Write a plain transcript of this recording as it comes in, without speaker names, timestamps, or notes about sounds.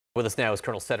With us now is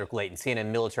Colonel Cedric Leighton, CNN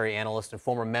military analyst and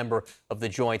former member of the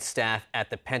Joint Staff at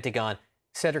the Pentagon.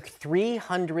 Cedric,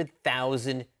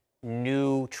 300,000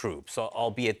 new troops,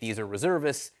 albeit these are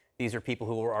reservists. These are people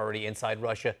who were already inside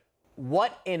Russia.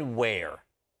 What and where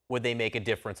would they make a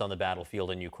difference on the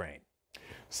battlefield in Ukraine?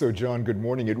 So, John, good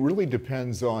morning. It really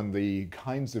depends on the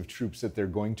kinds of troops that they're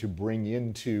going to bring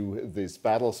into this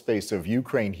battle space of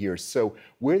Ukraine here. So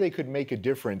where they could make a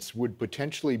difference would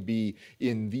potentially be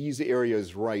in these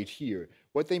areas right here.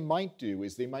 What they might do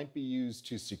is they might be used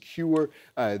to secure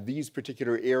these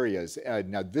particular areas.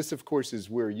 Now, this, of course, is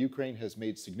where Ukraine has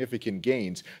made significant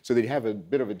gains, so they'd have a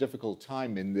bit of a difficult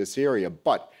time in this area.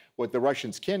 But what the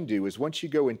Russians can do is once you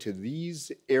go into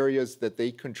these areas that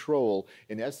they control,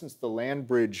 in essence, the land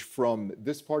bridge from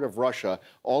this part of Russia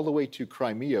all the way to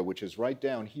Crimea, which is right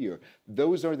down here,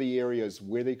 those are the areas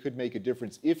where they could make a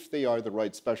difference if they are the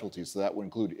right specialties. So that would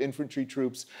include infantry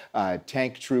troops,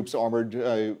 tank troops,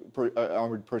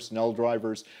 armored personnel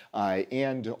drivers,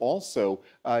 and also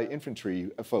infantry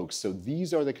folks. So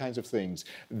these are the kinds of things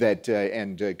that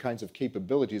and kinds of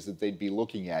capabilities that they'd be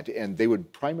looking at, and they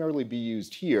would primarily be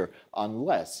used here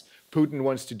unless Putin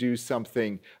wants to do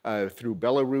something through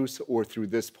Belarus or through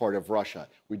this part of Russia.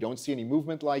 We don't see any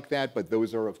movement like that, but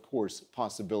those are, of course,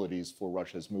 possibilities for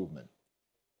Russia's movement.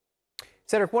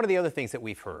 Cedric, one of the other things that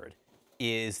we've heard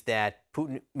is that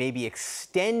Putin may be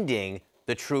extending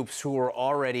the troops who are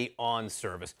already on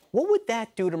service. What would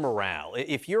that do to morale?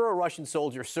 If you're a Russian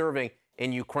soldier serving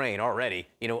in Ukraine already,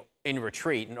 in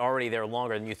retreat and already there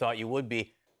longer than you thought you would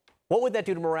be, what would that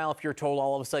do to morale if you're told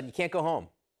all of a sudden you can't go home?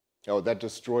 Oh, that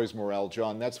destroys morale,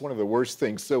 John. That's one of the worst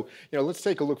things. So, let's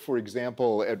take a look, for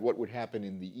example, at what would happen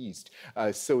in the east.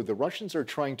 So the Russians are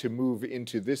trying to move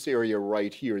into this area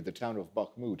right here, the town of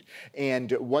Bakhmut.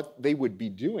 And what they would be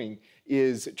doing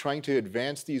is trying to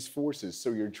advance these forces.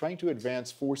 So you're trying to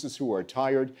advance forces who are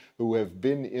tired, who have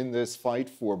been in this fight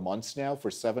for months now, for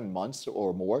 7 months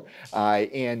or more.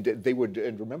 And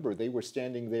remember, they were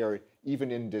standing there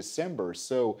even in December.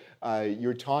 So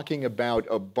you're talking about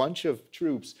a bunch of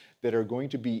troops that are going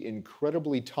to be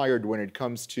incredibly tired when it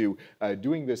comes to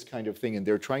doing this kind of thing. And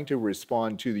they're trying to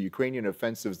respond to the Ukrainian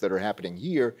offensives that are happening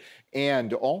here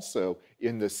and also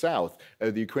in the south.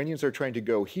 The Ukrainians are trying to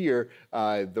go here.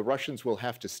 The Russians will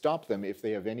have to stop them if they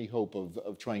have any hope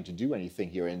of trying to do anything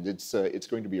here. And it's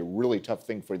going to be a really tough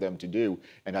thing for them to do.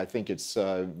 And I think it's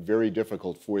very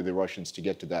difficult for the Russians to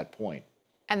get to that point.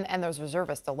 And those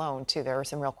reservists alone, too, there are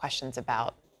some real questions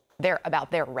about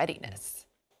their readiness.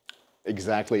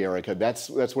 Exactly, Erica. That's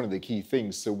one of the key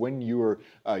things. So when you're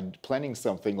planning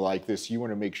something like this, you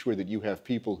want to make sure that you have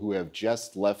people who have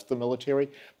just left the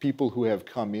military, people who have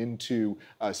come into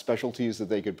specialties that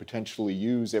they could potentially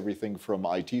use, everything from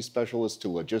IT specialists to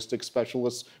logistics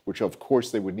specialists, which of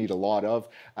course they would need a lot of.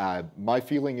 My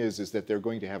feeling is that they're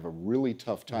going to have a really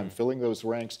tough time filling those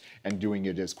ranks and doing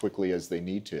it as quickly as they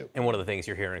need to. And one of the things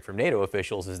you're hearing from NATO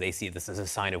officials is they see this as a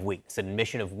sign of weakness, an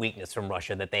admission of weakness from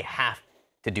Russia, that they have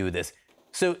to do this.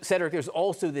 So, Cedric, there's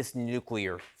also this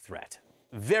nuclear threat,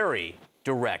 very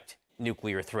direct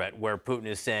nuclear threat, where Putin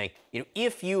is saying,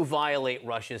 if you violate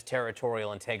Russia's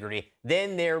territorial integrity,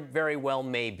 then there very well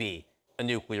may be a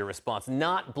nuclear response,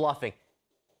 not bluffing.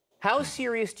 How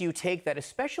serious do you take that,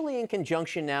 especially in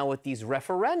conjunction now with these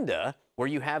referenda, where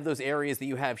you have those areas that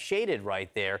you have shaded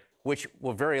right there, which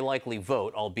will very likely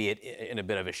vote, albeit in a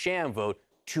bit of a sham vote,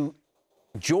 to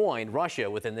join Russia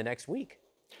within the next week?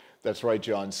 That's right,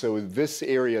 John. So this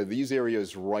area, these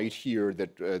areas right here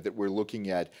that we're looking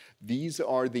at, these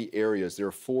are the areas. There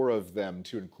are 4 of them,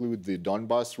 to include the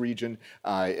Donbas region,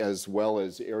 as well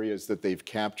as areas that they've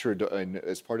captured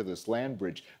as part of this land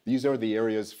bridge. These are the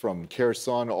areas from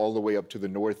Kherson all the way up to the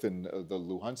north in the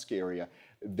Luhansk area.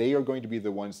 They are going to be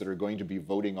the ones that are going to be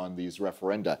voting on these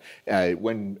referenda.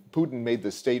 When Putin made the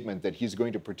statement that he's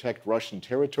going to protect Russian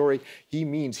territory, he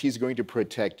means he's going to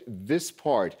protect this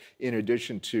part in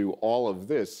addition to all of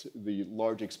this, the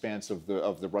large expanse of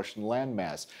the Russian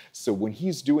landmass. So when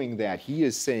he's doing that, he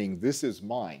is saying, this is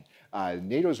mine.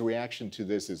 NATO's reaction to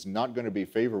this is not going to be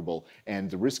favorable,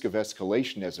 and the risk of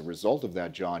escalation as a result of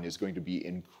that, John, is going to be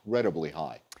incredibly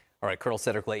high. All right, Colonel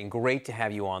Cedric Leighton, great to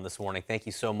have you on this morning. Thank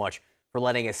you so much for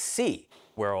letting us see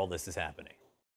where all this is happening.